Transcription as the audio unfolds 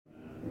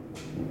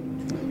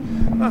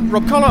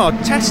Rob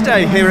Collard, test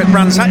day here at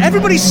Brands Hatch.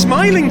 Everybody's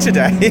smiling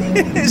today.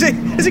 Is it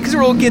because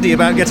we're all giddy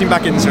about getting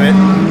back into it?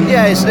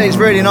 Yeah, it's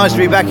really nice to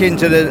be back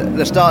into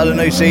the start of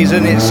the new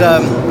season. It's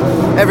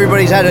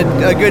everybody's had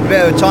a good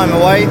bit of time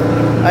away,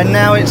 and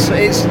now it's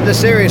the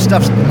serious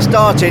stuff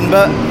starting,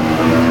 but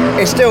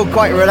it's still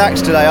quite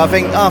relaxed today. I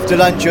think after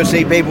lunch you'll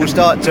see people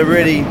start to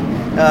really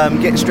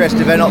get stressed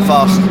if they're not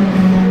fast.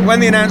 When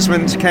the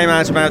announcement came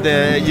out about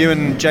you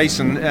and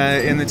Jason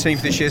in the team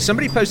for this year,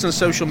 somebody posted on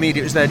social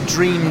media it was their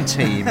dream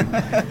team.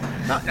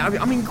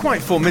 I mean, quite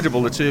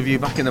formidable, the two of you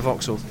back in the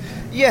Vauxhall.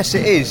 Yes,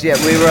 it is. Yeah,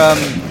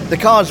 the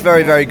car's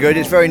very, very good.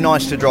 It's very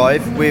nice to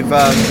drive. We've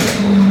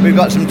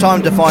got some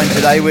time to find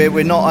today.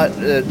 We're not at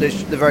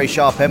the very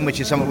sharp end, which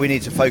is something we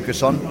need to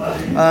focus on.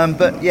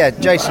 But yeah,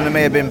 Jason and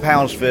me have been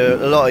pals for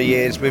a lot of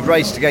years. We've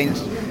raced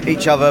against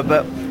each other,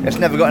 but it's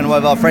never gotten away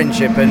with our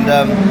friendship. And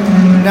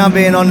now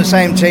being on the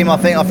same team, I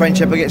think our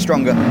friendship will get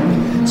stronger.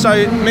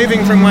 So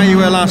moving from where you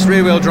were last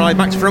rear-wheel drive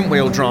back to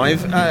front-wheel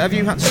drive, have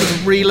you had to sort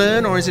of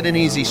relearn, or is it an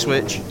easy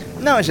switch?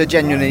 No, it's a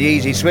genuinely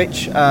easy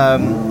switch.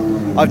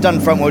 I've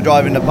done front-wheel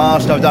drive in the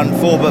past. I've done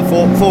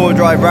four-wheel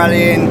drive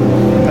rallying,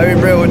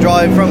 rear-wheel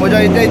drive, front-wheel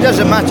drive. It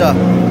doesn't matter.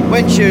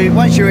 Once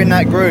you're in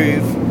that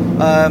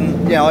groove,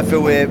 I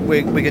feel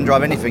we can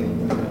drive anything.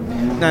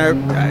 Now,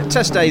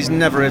 test day is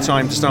never a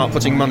time to start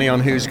putting money on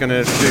who's going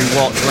to do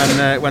what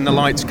when the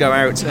lights go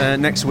out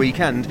next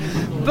weekend.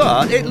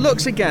 But it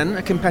looks, again,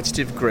 a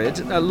competitive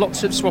grid.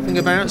 Lots of swapping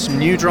about, some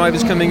new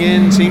drivers coming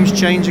in, teams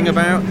changing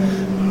about.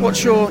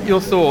 What's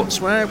your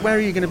thoughts? Where are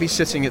you going to be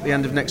sitting at the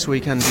end of next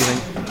weekend, do you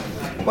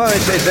think? Well,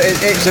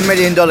 it's $1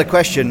 million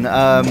question.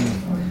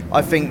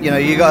 I think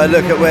you got to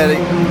look at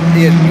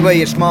where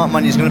your smart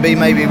money is going to be.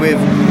 Maybe with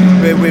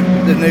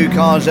the new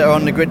cars that are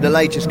on the grid, the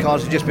latest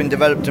cars have just been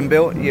developed and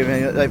built.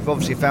 They've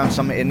obviously found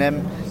something in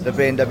them, the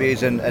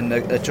BMWs and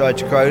the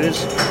Toyota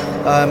Corollas,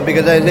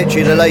 because they're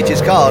literally the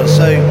latest cars.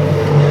 So,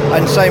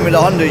 and same with the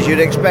Hondas, you'd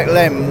expect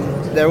them.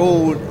 They're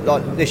all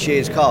like this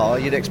year's car.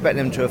 You'd expect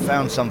them to have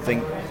found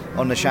something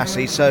on the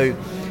chassis. So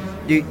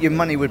your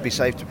money would be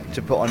safe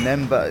to put on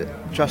them, but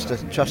trust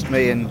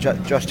me and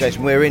trust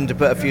Jason. We're in to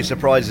put a few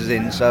surprises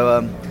in.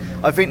 So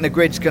I think the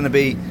grid's going to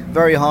be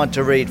very hard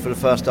to read for the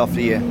first half of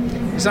the year.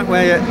 Is that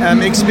where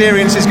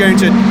experience is going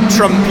to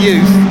trump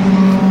youth?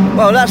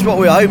 Well, that's what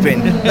we're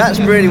hoping. That's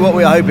really what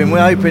we're hoping.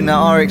 We're hoping that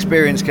our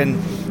experience can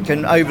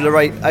over the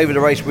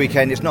race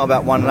weekend. It's not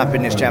about one lap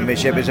in this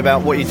championship. It's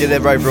about what you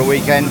deliver over a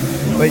weekend,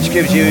 which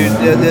gives you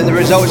the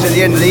results at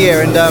the end of the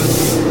year. And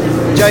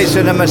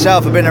Jason and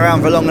myself have been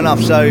around for long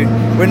enough, so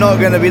we're not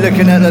going to be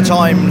looking at the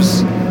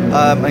times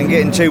and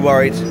getting too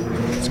worried.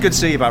 It's good to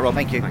see you back, Rob.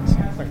 Thank you. Thanks.